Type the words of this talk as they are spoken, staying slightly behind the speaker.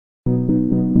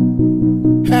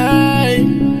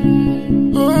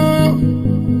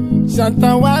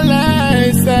Shatta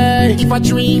Wale say, if I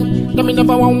dream, then me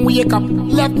never want wake up.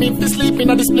 Left me to sleep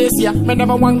in this place here. Me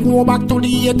never want go back to the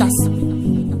haters.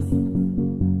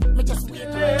 Me just wait.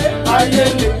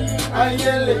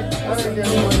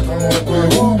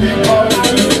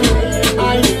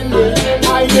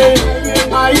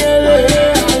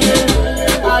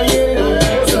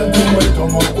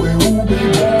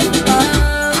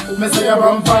 Me say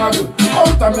I'm fago,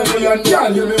 out a million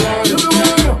girl you me want.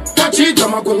 Catch it,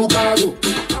 I'm a go cargo.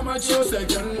 I'm a show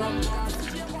second one.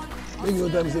 Make you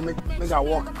tell me say make I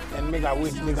walk and make I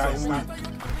wait, make I stand.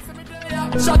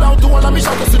 Shout out to all of me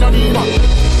shouters in the name.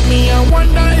 Me I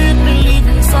wonder if me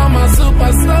living some a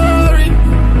super story.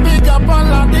 Big up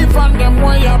all of the fan them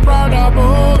why you proud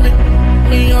about me.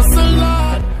 Me hustle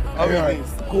Lord. Okay,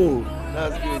 cool.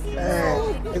 That's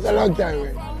good. It's a long time,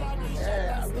 man.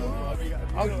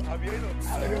 Okay.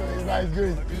 It's like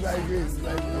good.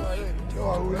 No,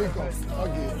 I will link up.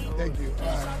 Okay, thank you.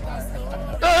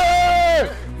 Hey!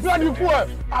 Bloody poor!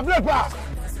 I'm not back!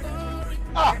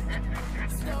 Ah!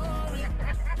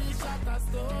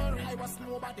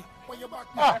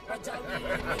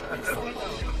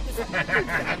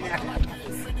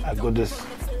 I got this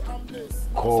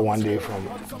call one day from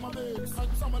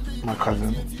my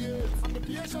cousin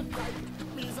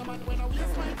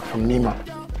from Nima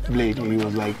Blade. He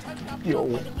was like, yo,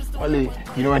 Wale,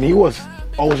 you know, and he was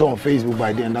also on Facebook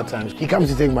by then that time. He comes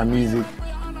to take my music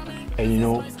and you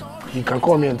know, he can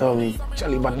call me and tell me,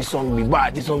 Charlie, but this song be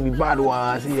bad,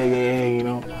 was yeah, you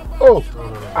know. Oh,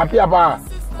 happy about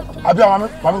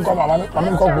mami come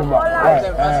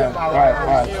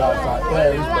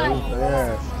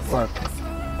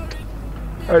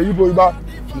Hey, you boy back.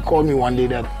 He called me one day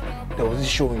that there was this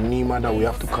show in Nima that we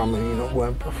have to come and, you know, go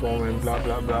and perform and blah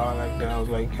blah blah like that. I was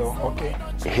like, yo, okay.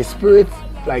 His spirit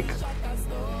like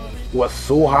was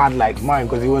so hard like mine,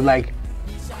 because he was like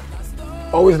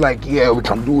always like, yeah, we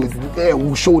can do it, yeah,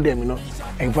 we'll show them, you know.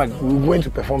 In fact, we went to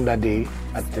perform that day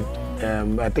at the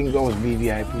I think that was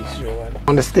BVIP show.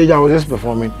 On the stage I was just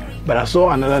performing, but I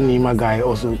saw another Nima guy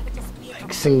also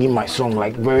like singing my song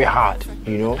like very hard,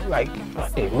 you know, like,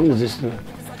 hey, who is this dude?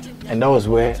 And that was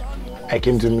where I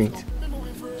came to meet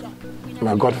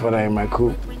my godfather in my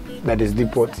crew, that is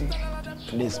Deporty.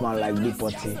 This man like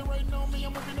Deporty,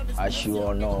 as you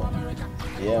all know.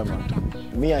 Yeah, man.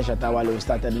 Me and Shatta Wale, we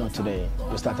started not today.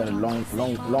 We started long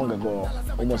ago,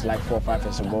 almost like 4 or 5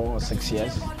 years ago, or 6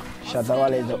 years. Shatta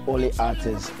Wale is the only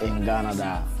artist in Ghana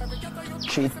that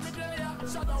treat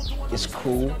his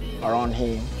crew around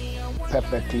him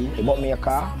perfectly. He bought me a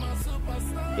car.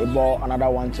 He bought another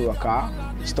one to a car.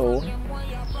 Stone.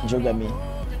 You get me?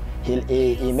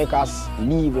 He make us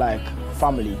live like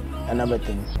family and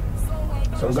everything.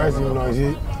 So guys, you know,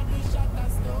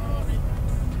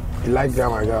 he like that,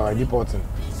 my guy, Deporting.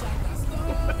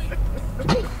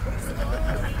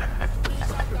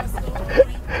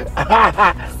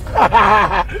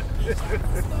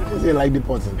 He like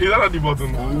Deporting. Is that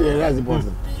Deporting? Yeah, that's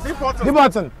Deporting.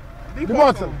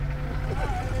 Deporting.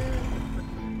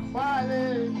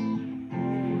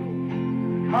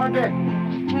 Okay.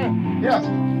 Yes.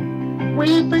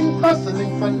 We've been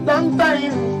hustling for a long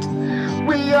time.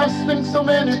 We hustling, so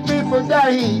many people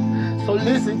die. So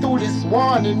listen to this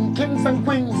warning, kings and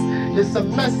queens. It's a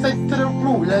message to the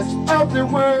rulers of the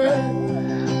world.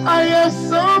 I have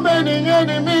so many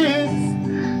enemies,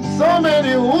 so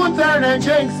many who turn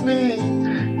against me.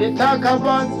 They talk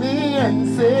about me and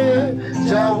say,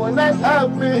 Jah will not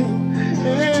help me.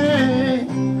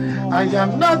 I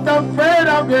am not afraid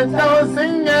of the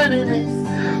 1,000 enemies,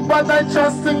 but I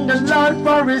trust in the Lord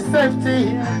for his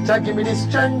safety. Jah give me the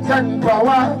strength and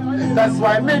power. That's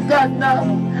why me got now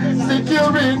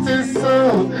security.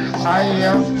 So I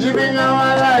am giving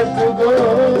our life to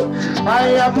go.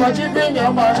 I am forgiving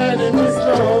our enemies,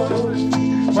 Lord.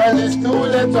 Well, it's too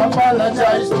late to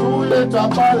apologize,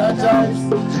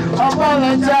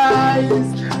 apologize.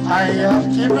 I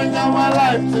am giving our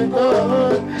life to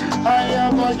God. I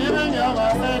am forgiving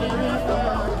our enemies,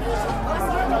 Lord.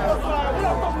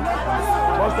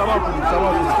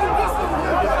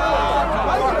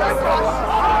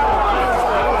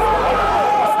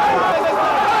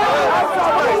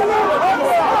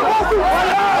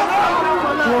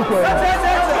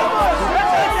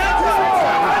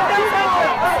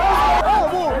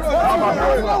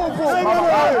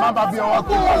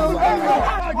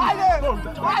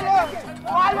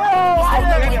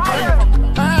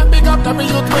 Big up every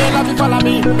youth way love you follow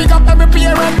me. Big up every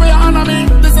parent way honor me.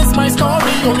 This is my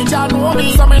story, only Jah know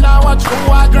me. So me now watch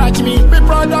who I grudge me. Be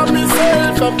proud of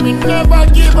myself, but me never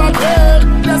give a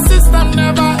damn. The system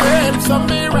never ends, so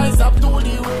me rise up to the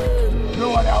world.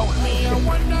 Me I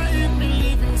wonder if me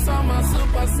living some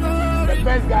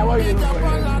guy, what are you doing for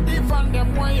him?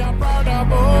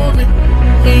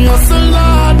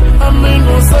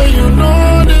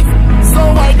 So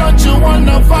why don't you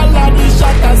wanna follow the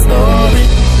Shatta story?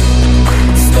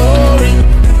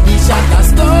 The Shatta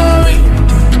story.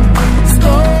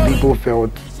 People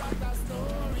felt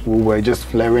we were just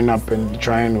flaring up and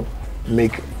trying to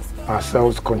make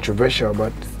ourselves controversial,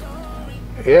 but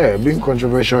yeah, being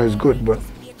controversial is good, but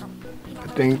I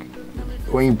think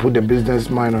when you put the business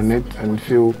mind on it and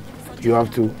feel you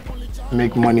have to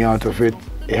make money out of it,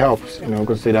 it helps, you know,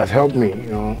 because it has helped me, you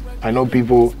know. I know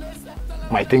people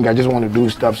might think I just want to do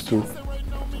stuff to,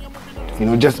 you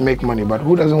know, just make money, but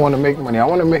who doesn't want to make money? I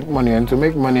want to make money, and to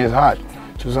make money is hard.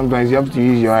 So sometimes you have to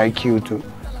use your IQ to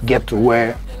get to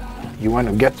where you want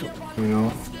to get to, you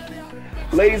know.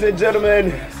 Ladies and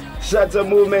gentlemen, Shatta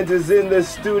Movement is in the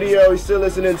studio. He's still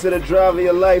listening to The Drive of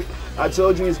Your Life. I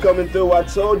told you he's coming through. I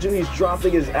told you he's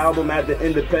dropping his album at the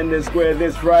Independence Square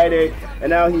this Friday.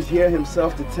 And now he's here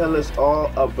himself to tell us all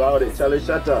about it. Tell us,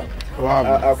 Shatta.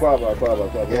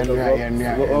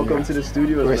 Welcome to the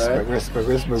studios, respect, man.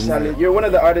 Respect, man. You're one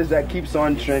of the artists that keeps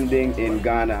on trending in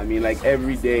Ghana. I mean, like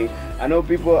every day. I know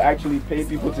people actually pay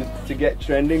people to get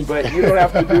trending, but you don't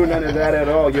have to do none of that at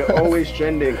all. You're always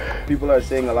trending. People are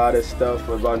saying a lot of stuff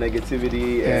about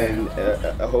negativity and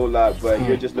a whole lot, but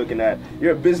you're just looking at,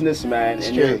 you're a businessman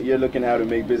and you're looking how to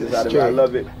make business out of it. I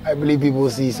love it. I believe people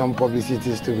see some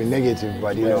publicities to be negative,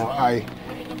 but you know, I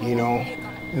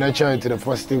nurture it to the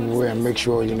positive way and make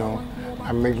sure, you know,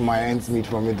 I make my ends meet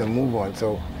from it and move on.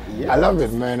 So I love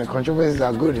it, man. The controversies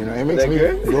are good, you know. It makes me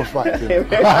go fat. You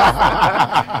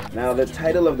know? Now, the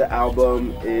title of the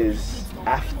album is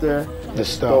After the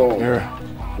Storm. Yeah.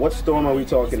 What storm are we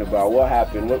talking about? What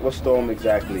happened? What storm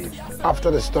exactly?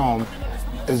 After the Storm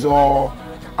is all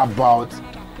about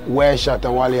where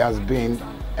Shatta Wale has been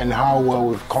and how well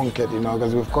we've conquered, you know,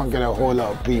 because we've conquered a whole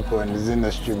lot of people in this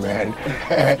industry, man.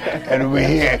 And we're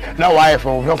here. Not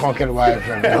YFM, we've not conquered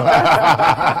YFM. You know?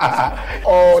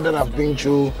 All that I've been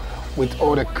through with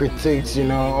all the critics, you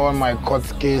know, all my court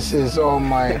cases, all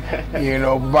my, you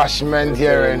know, bashment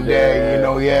here and there, you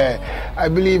know, I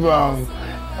believe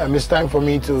it's time for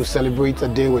me to celebrate a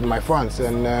day with my fans,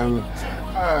 and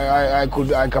I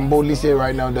can boldly say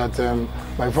right now that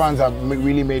my fans have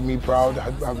really made me proud,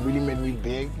 have really made me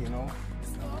big, you know.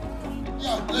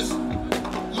 Yeah, listen.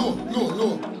 No.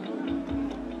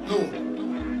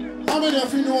 How many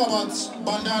of you know about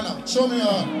bandana? Show me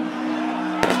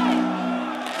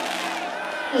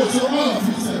Oh, so all of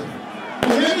you say.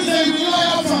 Well, let me say you know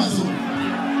your fans.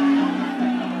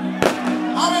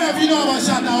 How many of you know about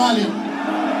Shatta Wale?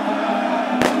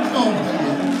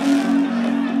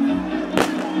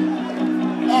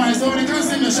 Alright, so when you can't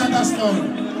sing the Shatta story,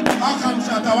 how come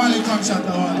Shatta Wale come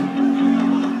Shatta Wale?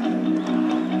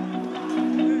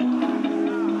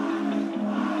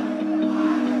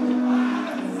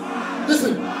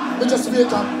 Listen, we just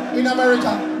wake up in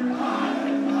America.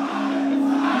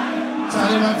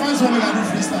 Charlie, my fans want me to do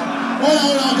freestyle.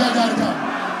 Hold on, get come.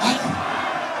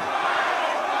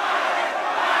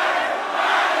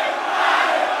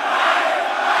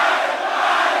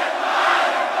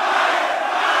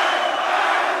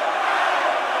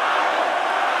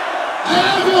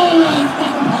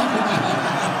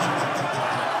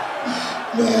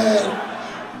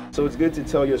 So it's good to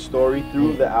tell your story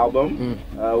through the album,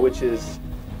 which is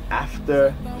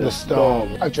After the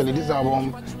Storm. Actually, this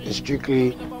album is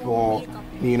strictly for,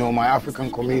 you know, my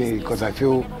African community, because I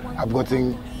feel I've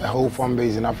gotten a whole fan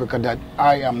base in Africa that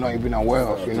I am not even aware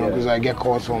of, you know, because I get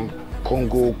calls from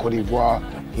Congo, Cote d'Ivoire,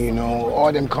 you know,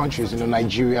 all them countries, you know,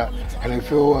 Nigeria, and I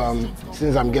feel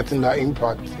since I'm getting that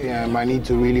impact, I need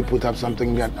to really put up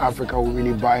something that Africa will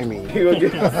really buy me.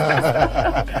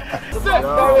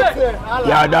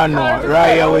 Yeah, I don't know.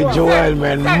 Right here with Joel,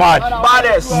 man,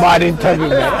 mad interview,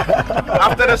 man.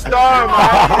 After the Storm,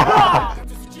 man.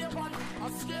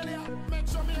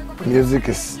 Music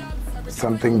is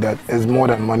something that is more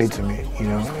than money to me, you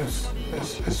know.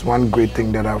 It's one great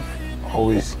thing that I've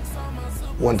always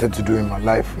wanted to do in my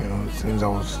life, you know, since I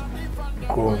was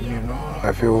growing, you know.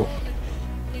 I feel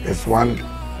it's one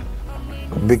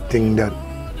big thing that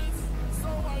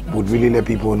would really let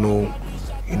people know,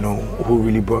 you know, who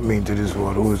really brought me into this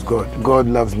world, who is God. God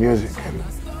loves music, and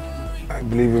I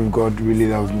believe if God really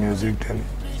loves music, then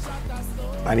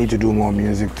I need to do more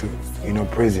music to, you know,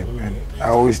 praise Him. And I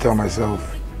always tell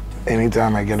myself,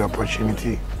 anytime I get an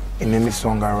opportunity in any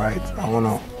song I write, I want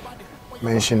to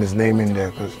mention His name in there,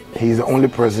 because He's the only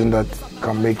person that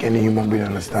can make any human being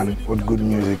understand what good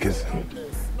music is. And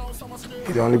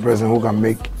He's the only person who can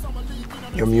make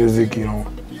your music, you know,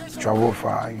 travel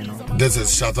far, you know. This is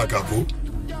Shatta Kaku,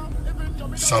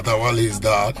 Shatta Wale's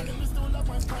dad,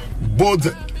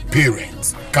 both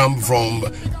parents come from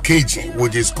Cajun,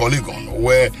 which is Polygon,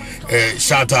 where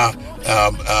Shatta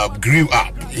grew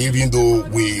up, even though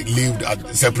we lived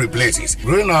at separate places.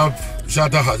 Growing up,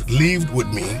 Shatta has lived with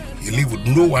me. He lived with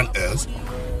no one else.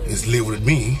 He's lived with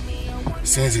me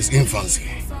since his infancy.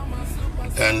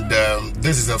 And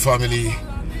this is a family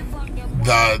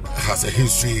that has a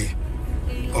history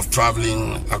of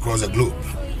traveling across the globe.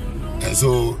 And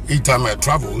so each time I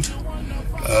traveled,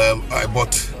 I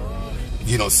bought,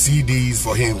 CDs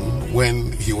for him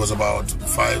when he was about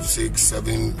 5, 6,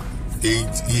 7,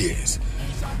 8 years.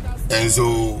 And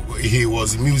so he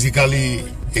was musically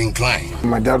inclined.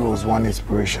 My dad was one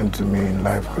inspiration to me in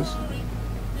life because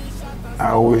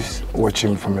I always watch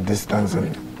him from a distance,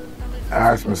 and I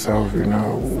ask myself,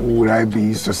 would I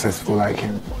be successful like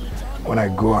him when I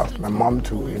grow up? My mom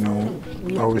too,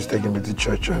 always taking me to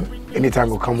church, and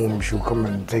anytime I come home, she'll come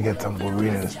and take a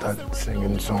tambourine and start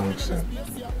singing songs. And,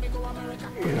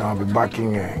 I'll be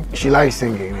backing her. She likes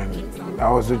singing, and I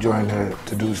also join her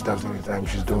to do stuff anytime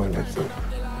she's doing it. So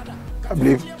I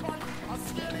believe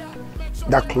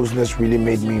that closeness really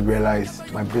made me realize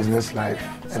my business life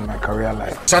and my career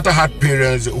life. Shatta had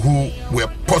parents who were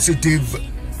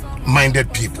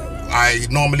positive-minded people. I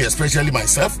normally, especially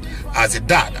myself, as a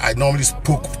dad, I normally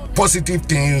spoke positive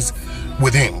things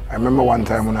with him. I remember one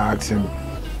time when I asked him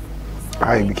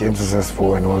how he became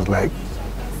successful, and it was like,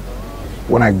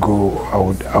 when I grow,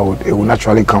 it would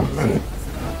naturally come. And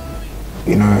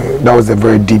that was a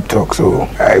very deep talk, so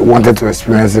I wanted to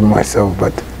experience it myself,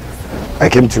 but I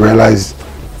came to realize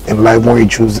in life, when you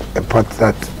choose a path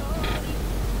that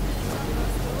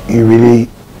you really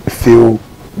feel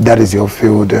that is your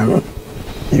field, you're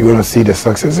going to see the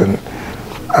success, and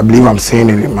I believe I'm seeing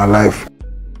it in my life.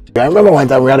 I remember one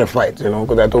time we had a fight,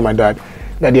 because I told my dad,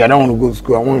 Daddy, I don't want to go to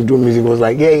school, I want to do music. He was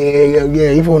like, yeah,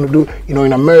 if you want to do,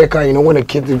 in America, when a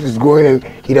kid is growing and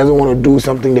he doesn't want to do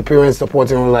something, the parents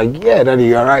support him. I was like, yeah, Daddy,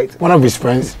 you're right. One of his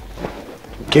friends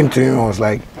came to him and was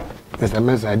like, Mr.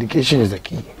 Mensah, education is the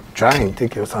key. Try and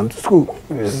take your son to school.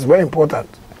 This is very important.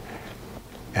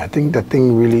 And I think that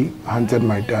thing really haunted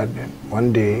my dad. And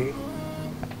one day,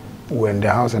 we were in the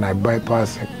house and I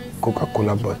bypassed a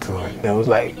Coca-Cola bottle. And I was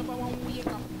like,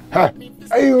 huh?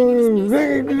 Are you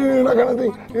that kind of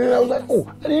thing? And I was like, oh,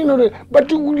 I didn't know that.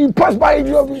 But you passed by it,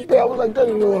 I was like,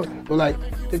 it was like,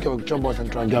 take your chopbox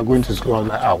and try and you're going to school. I was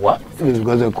like, what? It was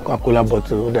because of Coca-Cola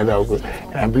bottle that I was going.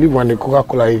 And I believe when the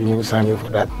Coca-Cola even signed me for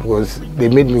that, because they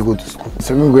made me go to school.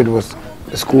 7th grade was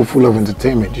a school full of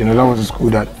entertainment. That was a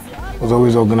school that was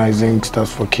always organizing stuff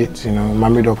for kids.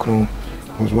 Mami Dokun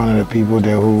was one of the people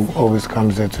there who always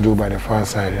comes there to do by the far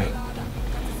side. And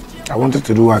I wanted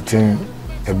to do acting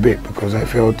a bit because I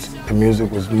felt the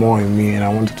music was more in me and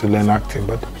I wanted to learn acting,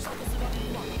 but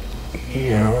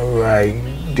I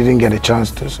didn't get a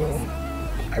chance to, so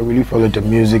I really followed the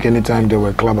music. Anytime there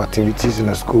were club activities in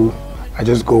the school, I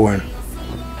just go and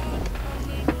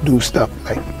do stuff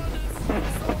like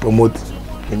promote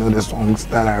the songs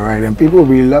that I write, and people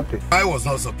really loved it. I was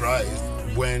not surprised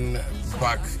when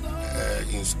back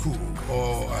in school,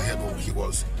 all I heard he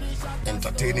was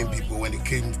entertaining people when it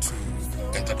came to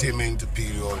entertainment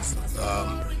periods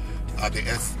at the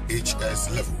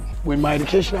FHS level. With my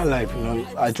educational life,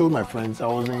 I told my friends I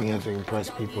wasn't here to impress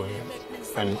people,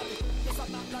 and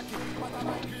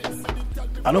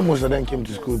I know most of them came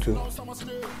to school to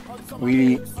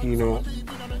really,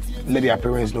 let their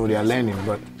parents know they are learning,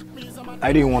 but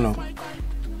I didn't want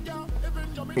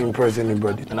to impress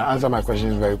anybody, and I answer my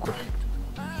questions very quick.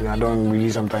 I don't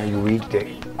really sometimes read the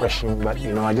question, but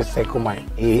I just circle my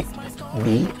A,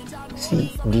 B,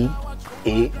 C, D,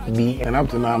 A, B, and up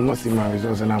to now I'm not seeing my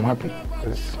results, and I'm happy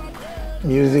because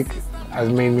music has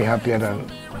made me happier than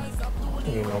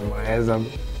my exam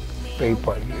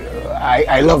paper.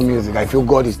 I love music. I feel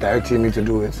God is directing me to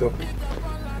do it, so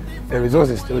the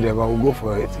results is still there, but we'll go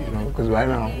for it, because right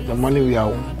now the money we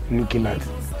are looking at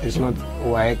is not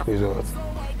WAEC results,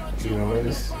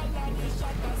 it's,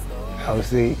 I would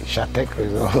say, Shatek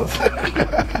results.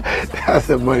 That's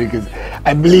the money, because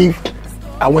I believe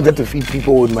I wanted to feed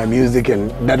people with my music,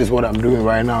 and that is what I'm doing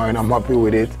right now, and I'm happy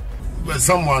with it. But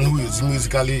someone who is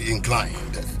musically inclined,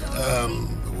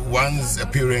 once a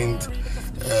parent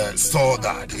saw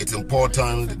that it's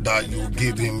important that you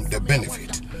give him the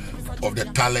benefit of the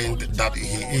talent that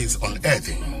he is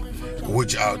unearthing,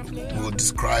 which I will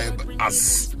describe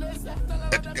as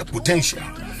a potential.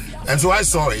 And so I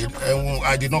saw it, and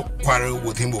I did not quarrel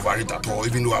with him over it at all,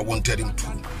 even though I wanted him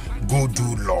to go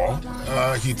do law.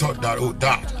 He thought that, oh,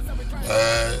 Dad,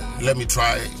 let me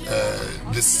try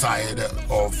this side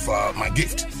of my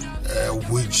gift,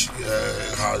 which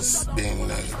has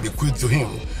been bequeathed to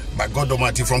him by God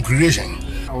Almighty from creation.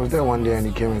 I was there one day and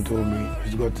he came and told me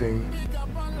he's gotten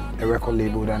a record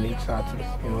label that needs artists,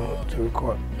 you know, to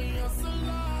record.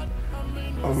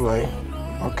 I was like,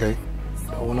 okay.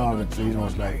 The owner of the place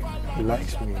was like, he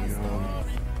likes me, you know,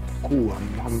 I'm cool,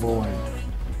 I'm humble and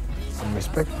I'm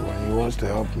respectful, and he wants to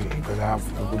help me because I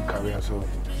have a good career, so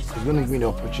he's going to give me the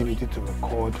opportunity to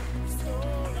record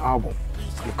an album.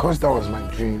 Because that was my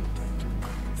dream,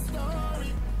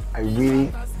 I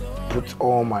really put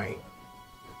all my,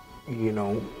 you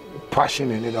know, passion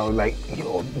in it. I was like,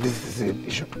 yo, this is it,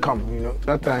 it should come, you know.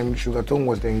 That time, Sugar Tone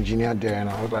was the engineer there, and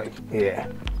I was like, yeah,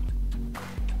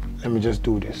 let me just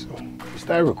do this. So we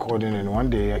started recording, and one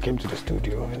day I came to the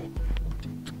studio, and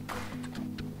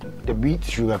the beat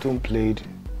Sugar Tone played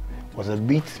was a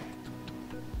beat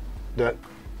that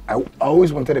I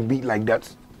always wanted a beat like that,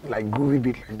 like groovy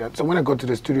beat like that. So when I got to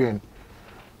the studio and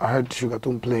I heard Sugar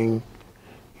Tone playing,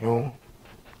 you know,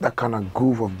 that kind of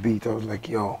groove of beat, I was like,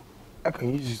 yo, I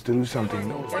can use this to do something. You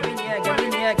know?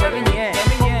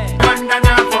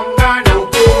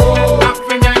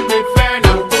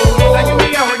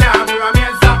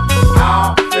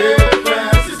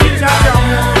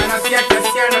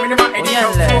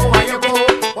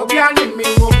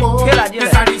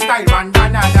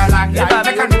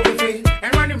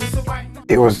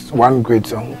 It was one great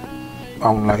song.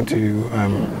 I would like to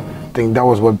think that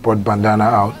was what brought Bandana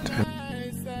out.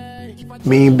 And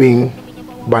me being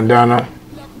Bandana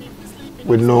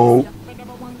with no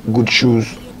good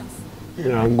shoes, you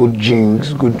know, good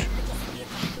jeans, good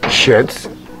shirts,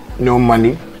 no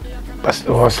money, but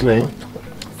still hustling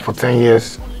for 10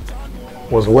 years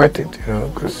was worth it, you know,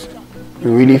 because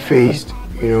we really faced,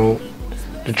 you know,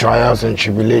 the trials and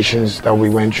tribulations that we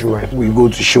went through. And we go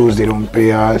to shows, they don't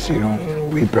pay us, you know,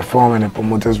 we perform and the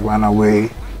promoters run away.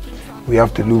 We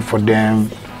have to look for them,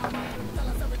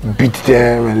 beat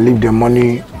them and leave the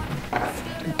money,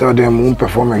 tell them we won't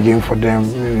perform again for them,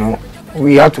 you know.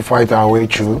 We had to fight our way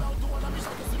through,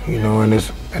 you know, and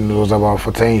it was about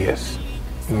for 10 years.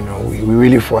 You know, we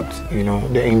really fought, you know,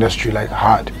 the industry like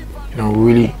hard. You know,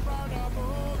 we really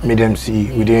made them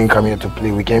see we didn't come here to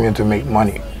play, we came here to make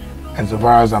money. And so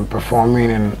far as I'm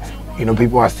performing and, you know,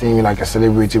 people are seeing me like a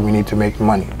celebrity, we need to make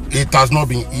money. It has not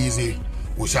been easy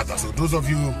with Shatta. So those of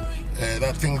you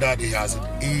that think that he has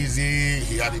it easy,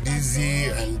 he had it easy,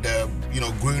 and, you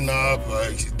know, growing up,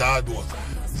 his dad was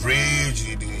rich,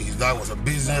 his dad was a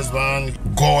businessman.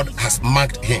 God has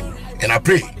marked him. And I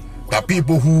pray that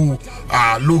people who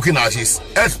are looking at his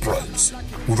exploits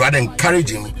would rather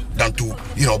encourage him than to,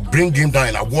 you know, bring him down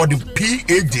and award him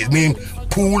PhD, mean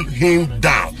pull him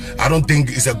down. I don't think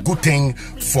it's a good thing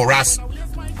for us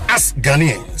as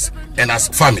Ghanaians and as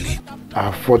family.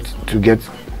 I fought to get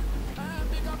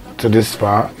to this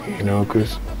far, you know,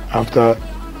 because after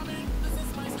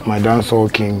my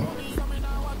dancehall came,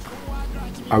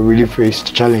 I really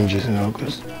faced challenges, you know,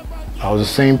 because I was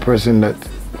the same person that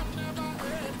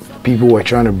people were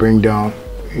trying to bring down,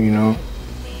 you know,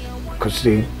 because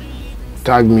they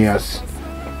tagged me as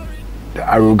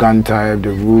the arrogant type,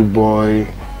 the rude boy,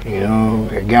 you know,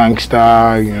 the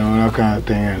gangster, you know, that kind of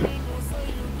thing. And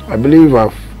I believe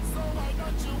I've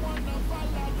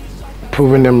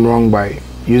proven them wrong by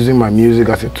using my music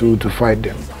as a tool to fight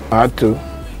them. I had to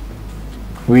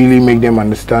really make them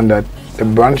understand that the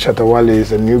brand Shatta Wale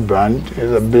is a new brand,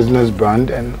 it's a business brand,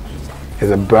 and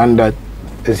it's a brand that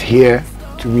is here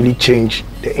to really change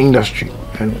the industry.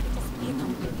 And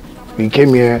we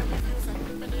came here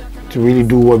to really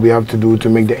do what we have to do to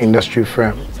make the industry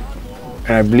firm.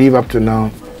 And I believe up to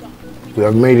now, we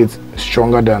have made it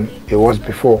stronger than it was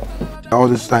before. All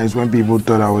these times when people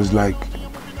thought I was like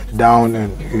down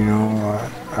and, you know,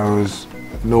 I was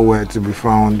nowhere to be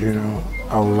found, you know,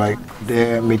 I was like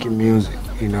there making music,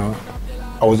 you know.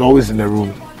 I was always in the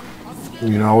room,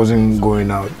 you know, I wasn't going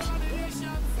out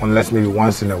unless maybe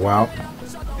once in a while.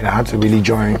 And I had to really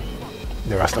join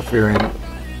the Rastafarian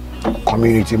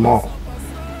community more.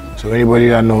 So anybody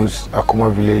that knows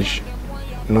Akuma Village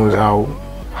knows how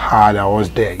hard I was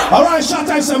there. All right,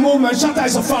 Shatta is a movement, Shatta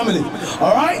is a family.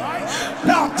 All right?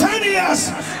 Now, 10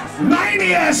 years, 9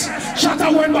 years,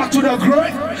 Shatta went back to the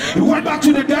grave, he went back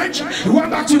to the bench, he went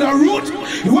back to the root,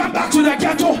 he went back to the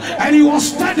ghetto, and he was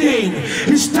studying.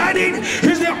 He's studying,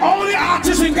 he's the only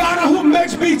artist in Ghana who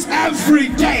makes beats every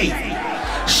day.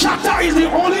 Shatta is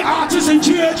the only artist in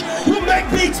GH who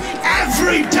makes beats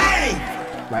every day.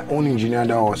 My own engineer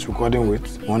that I was recording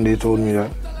with one day told me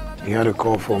that he had a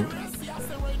call from,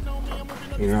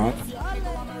 you know,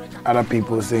 other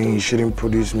people saying he shouldn't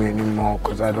produce me anymore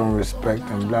because I don't respect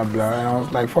and blah blah. And I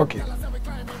was like, fuck it.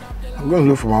 I'm going to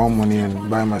look for my own money and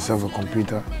buy myself a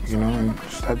computer, you know, and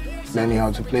start learning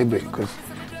how to play bass, because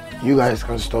you guys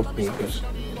can't stop me, because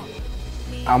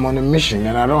I'm on a mission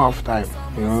and I don't have time.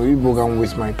 You know, people can't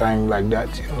waste my time like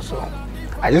that, you know, so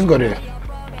I just got a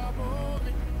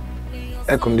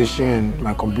air conditioning,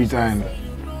 my computer and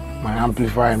my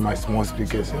amplifier and my small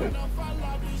speakers. You know.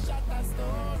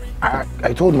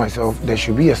 I told myself there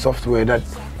should be a software that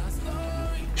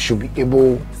should be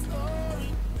able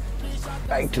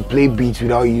like to play beats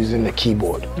without using the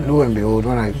keyboard. Lo and behold,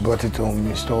 when I got it home,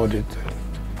 installed it,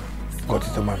 got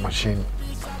it on my machine,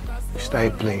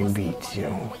 started playing beats, you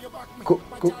know.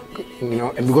 You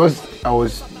know, and because I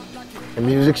was a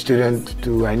music student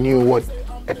too, I knew what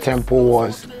a tempo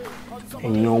was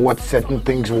and you know what certain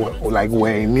things were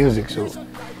in music, so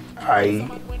I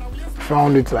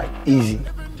found it like easy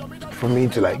for me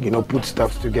to like, you know, put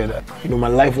stuff together. You know, my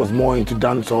life was more into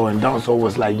dancehall, and dancehall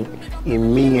was like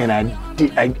in me, and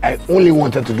I only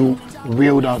wanted to do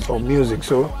real dancehall music.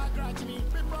 So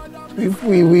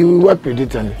we worked with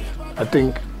it, and I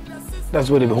think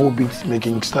that's where the whole beat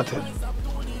making started.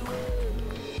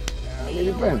 It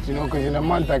depends, you know, because in a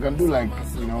month I can do like,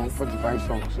 you know, 45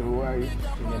 songs. So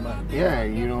yeah,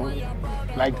 you know,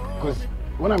 like, because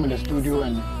when I'm in the studio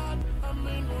and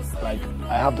like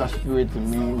I have that spirit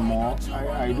in me more,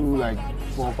 I do like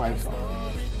 4 or 5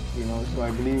 songs, you know. So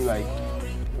I believe like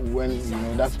when, you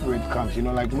know, that spirit comes, you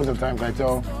know, like most of the times I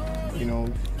tell, you know,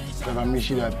 Shatta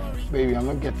Mishi that, baby, I'm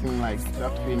not getting like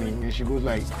that feeling, and she goes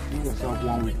like, give yourself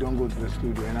 1 week, don't go to the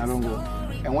studio, and I don't go.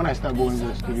 And when I start going to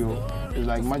the studio, it's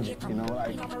like magic, you know,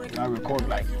 I record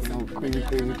like, you know,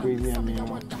 crazy, and you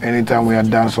know. Anytime we had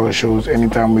dancehall shows,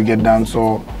 anytime we get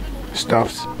dancehall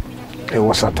stuffs, it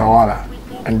was at Tawala.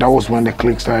 And that was when the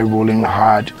click started rolling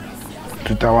hard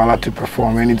to Tawala to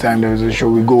perform. Anytime there was a show,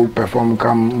 we go perform,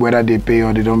 come, whether they pay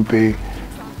or they don't pay,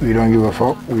 we don't give a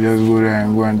fuck. We just go there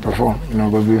and go and perform, you know,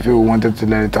 because we feel we wanted to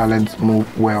let the talent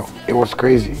move well. It was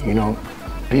crazy, you know.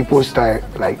 People started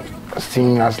like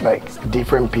seeing us like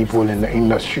different people in the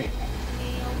industry.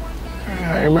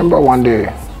 I remember one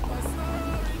day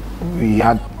we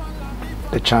had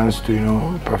the chance to, you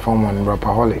know, perform on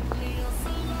Rapaholic.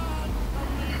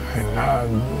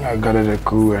 And I gathered a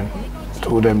crew and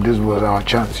told them this was our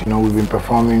chance. You know, we've been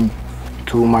performing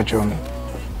too much on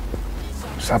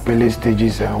Sapele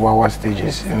stages and Wawa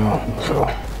stages, you know. So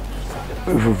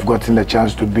if we've gotten the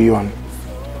chance to be on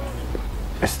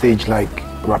a stage like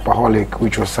Rapaholic,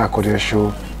 which was Sarkodie's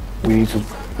show, we need to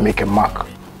make a mark.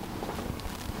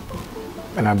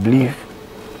 And I believe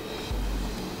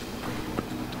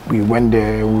we went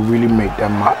there, we really made that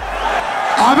mark.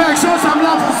 I make sure some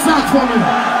love for Sack for me.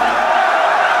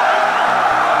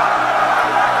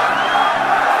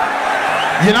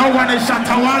 You know, when it's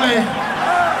Shatta Wale,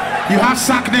 you have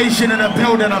Sack Nation in the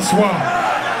building as well.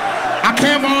 I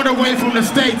came all the way from the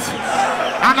States,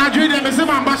 and I dreamed them,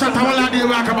 Shatta Wale and they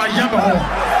work about Yamaha.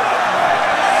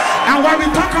 And when we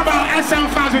talk about SM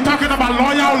fans, we're talking about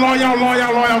loyal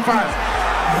fans.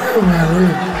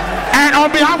 And on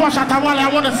behalf of Shatta Wale,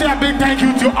 I want to say a big thank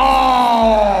you to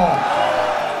all.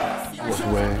 That was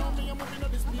where,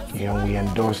 you know, we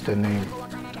endorsed the name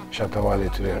Shatta Wale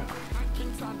to the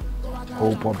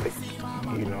whole public.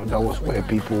 You know, that was where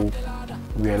people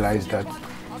realized that,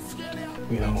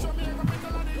 you know,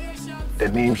 the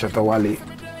name Shatta Wale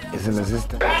is in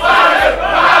existence.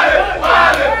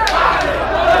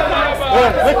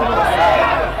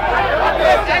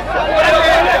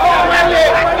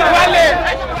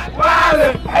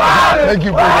 Thank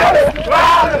you, brother.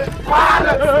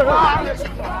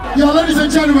 Yo, ladies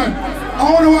and gentlemen,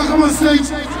 I want to welcome on stage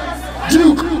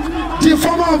Duke, the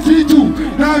former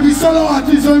V2. Now I be solo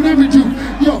artist, so name is Duke.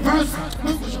 Yo, first.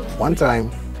 One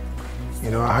time,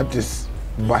 you know, I had this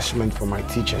bashment for my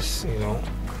teachers, you know.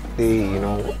 They, you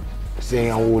know, saying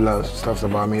a whole lot of stuff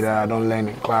about me that I don't learn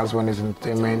in class when it's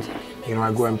entertainment. You know,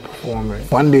 I go and perform.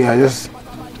 One day I just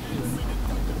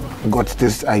got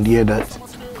this idea that,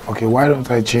 okay, why don't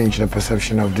I change the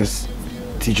perception of these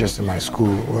teachers in my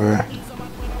school, where,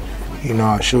 you know,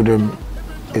 I show them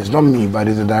it's not me, but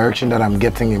it's the direction that I'm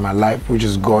getting in my life, which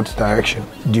is God's direction.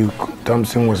 Duke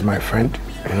Thompson was my friend,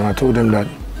 you know. I told him that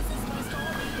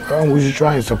we should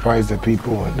try and surprise the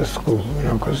people in the school, you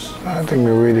know, because I think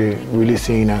they're really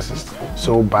seeing us as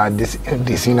so bad.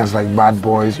 They're seeing us like bad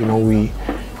boys, you know. We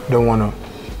don't want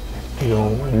to, you know,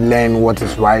 learn what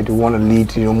is right. We want to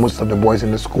lead, you know, most of the boys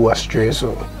in the school astray.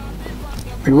 So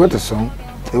we wrote a song,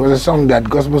 It was a song, that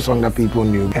gospel song that people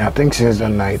knew. And I think since that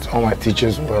night, all my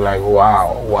teachers were like,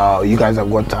 wow, you guys have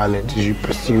got talent, you should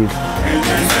pursue it.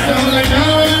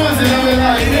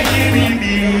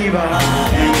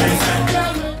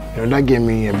 You know, that gave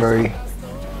me a very,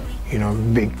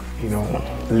 big,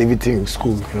 liberty in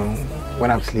school,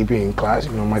 When I'm sleeping in class,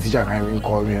 my teacher can even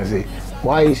call me and say,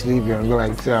 why are you sleeping? I'm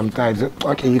like, say, I'm tired. So,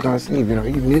 okay, you can sleep,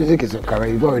 music is a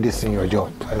career, you've already seen your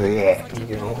job. I said,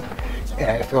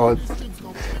 yeah, I felt,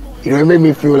 it made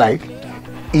me feel like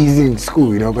easy in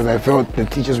school, because I felt the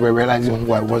teachers were realizing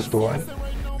who I was the one.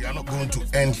 We are not going to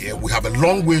end here. We have a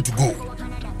long way to go.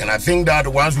 And I think that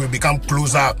once we become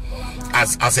closer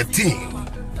as a team,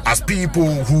 as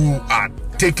people who are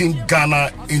taking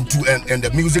Ghana into, and the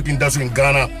music industry in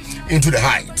Ghana into the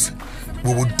heights,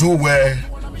 we will do well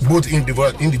both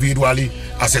individually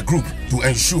as a group to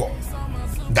ensure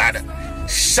that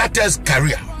Shatta's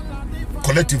career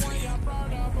collectively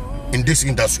in this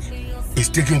industry is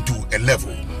taken to a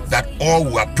level that all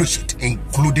will appreciate,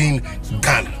 including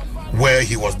Ghana, where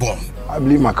he was born. I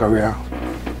believe my career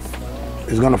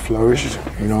is going to flourish.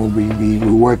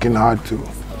 We're working hard to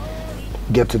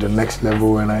get to the next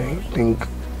level, and I think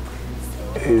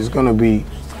it's going to be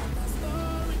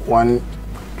one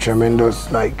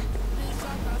tremendous,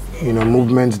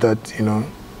 movement that,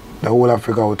 the whole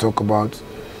Africa will talk about,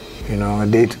 a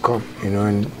day to come,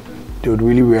 and they would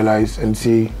really realize and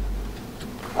see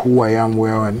who I am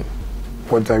well and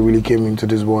what I really came into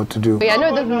this world to do. I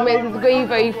know this movement is going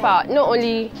very far, not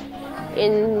only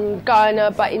in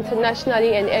Ghana but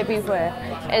internationally and everywhere.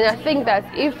 And I think that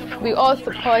if we all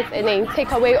support and then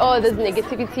take away all this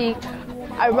negativity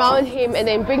around him and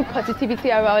then bring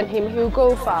positivity around him, he'll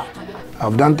go far.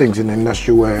 I've done things in the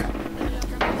industry where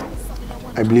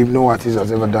I believe no artist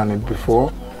has ever done it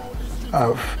before.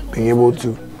 I've been able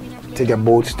to take a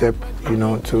bold step,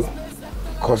 to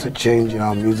cause a change in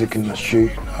our music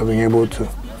industry. I've been able to,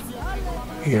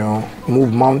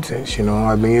 move mountains,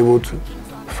 I've been able to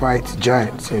fight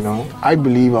giants, I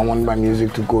believe I want my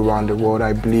music to go around the world.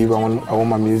 I believe I want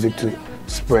my music to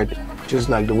spread, just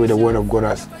like the way the word of God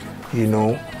has,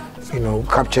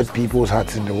 captured people's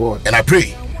hearts in the world. And I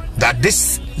pray that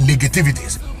this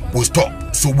negativities will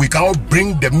stop, so we can all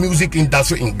bring the music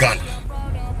industry in Ghana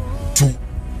to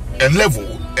a level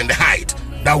and the height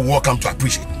that we all come to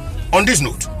appreciate. On this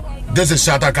note, this is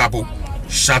Shatta Kapo.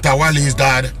 Shatta Wale's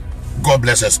dad. God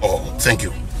bless us all. Thank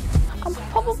you. I'm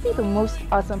probably the most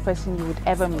awesome person you would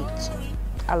ever meet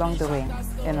along the way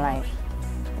in life,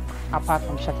 apart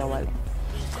from Shatta Wale.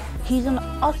 He's an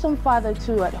awesome father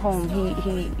too at home.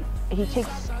 He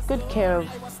takes good care of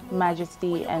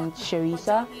Majesty and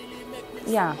Sharisa.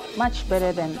 Yeah, much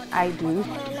better than I do.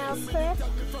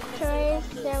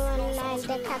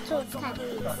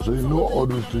 So you know all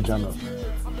those two channels?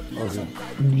 Okay.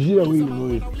 You see the way you know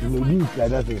it. Do it like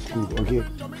that in school, okay?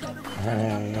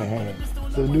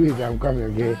 So do it, I'm coming,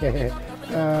 okay?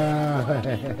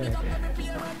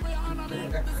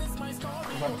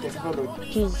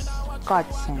 He's God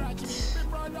sent.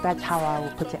 That's how I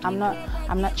will put it. I'm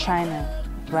not trying to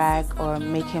brag or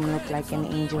make him look like an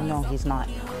angel. No, he's not.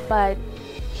 But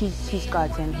he's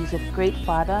God sent. He's a great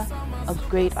father, a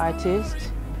great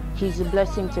artist. He's a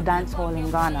blessing to dancehall in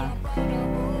Ghana.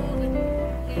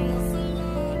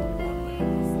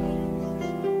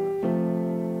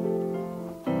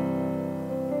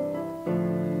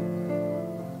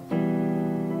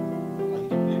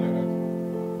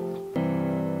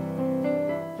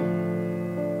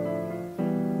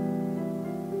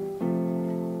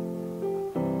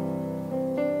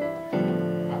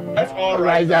 Let's all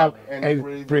rise up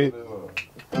and pray.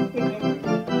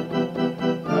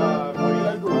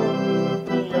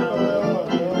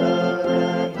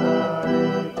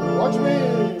 Watch me.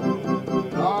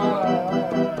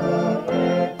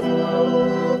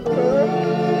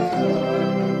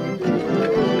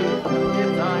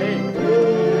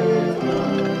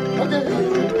 Okay.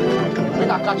 Make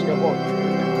I catch the ball.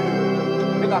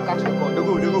 Make I catch the ball. They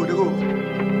go.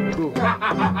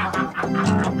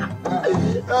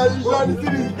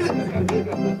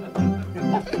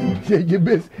 Your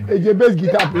best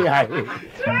guitar player.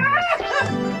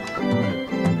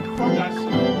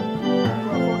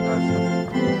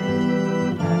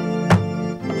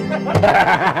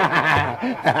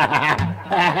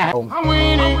 I'm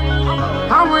winning.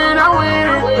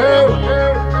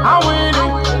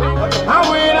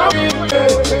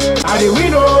 I did we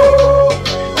know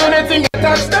anything I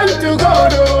touch them to go.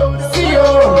 See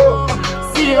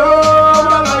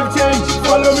my life change.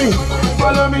 Follow me.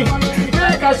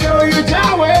 Make I show you the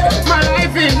way. My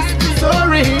life is so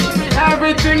rich.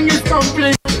 Everything is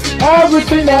complete.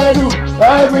 Everything I do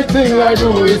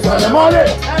is for the money.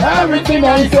 Everything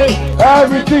I say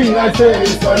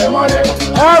is for the money.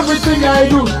 Everything I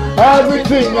do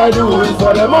is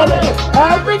for the money.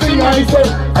 Everything I say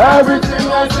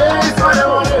is for the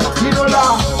money.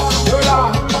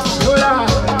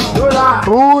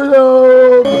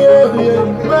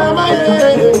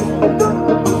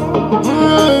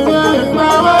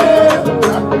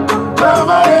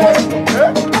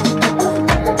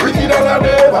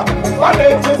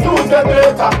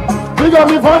 We got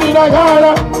me funny in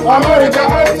Ghana, America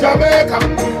and Jamaica.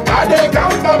 I they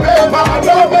count the paper, I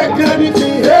don't make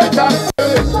anything hater.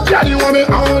 Yeah, you want me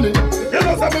on it.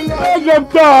 Let them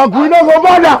talk, we don't go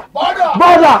bother.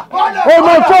 Oh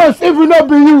my first, if we not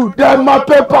be you, then my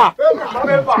paper.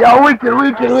 Yeah, wicked,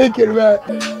 man.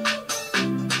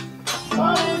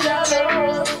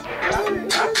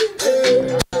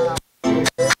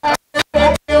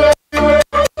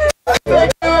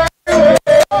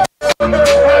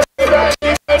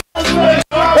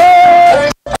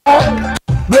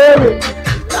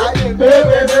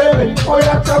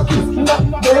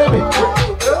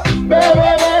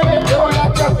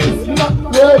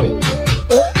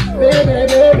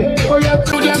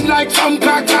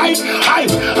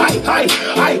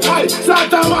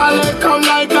 Shatta Wale come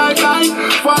like I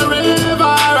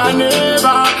forever and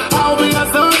ever. I'll be a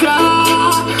soldier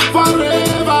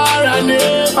forever and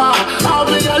ever. I'll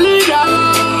be a leader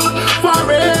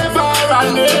forever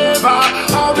and ever.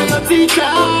 I'll be a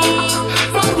teacher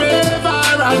forever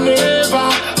and ever.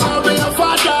 I'll be a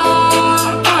father.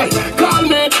 Call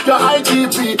me the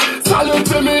IGP. Salute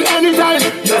to me anytime.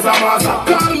 Yes, I'm awesome.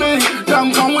 Call me them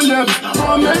come with them.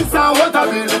 Oh, men sound what I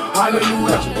feel.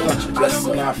 Hallelujah.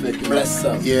 Bless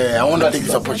them. Yeah, I want to take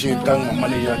this opportunity to thank my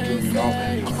manager too, you know.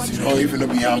 Because, you know, even though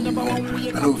we have, you know, I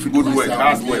know if you good work,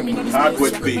 hard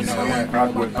work pays.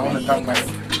 Hard work. I want to thank my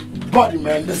body,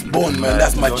 man. This bone, man.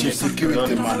 That's my chief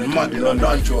security, man. Mad, you know,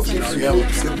 don't joke. You know,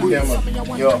 yeah,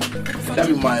 man. Yo, that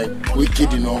be my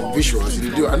wicked, you know, visuals.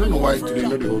 I don't know why today,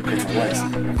 know the whole camera.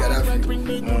 Get that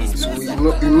feel. So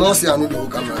you know, see, I know the whole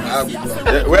camera.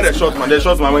 Where the shot, man? The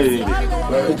shot, man. Where you need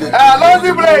it?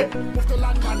 Laundry break.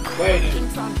 Wait,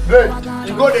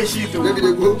 you go the sheet too. Maybe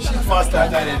they go sheet faster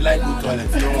than they like go toilet.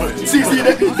 See,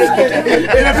 they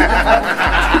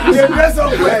dress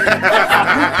up well.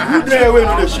 You there when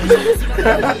the sheet?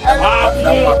 That's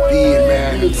my beard,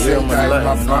 man. This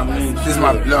is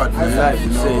my blood, man. You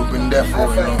know, been there for,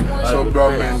 you know. So, bro,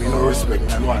 man, you know, respect,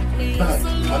 man. What?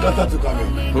 My daughter to come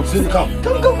in. See, come.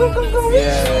 Come.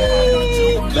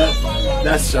 Yeah.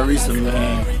 That's Charissa,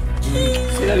 man.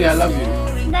 See, Daddy, I love you.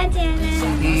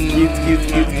 Cute,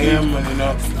 man, you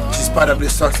know. She's part of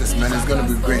this success, man. It's gonna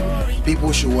be great.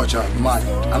 People should watch out, man.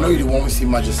 I know you don't want to see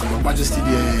Majesty, but Majesty,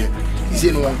 he's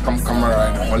in one camera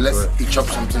right now, unless he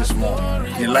chops something small.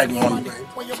 He light one day.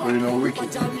 So, you know,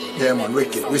 wicked. Yeah, man,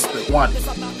 wicked. Respect, one.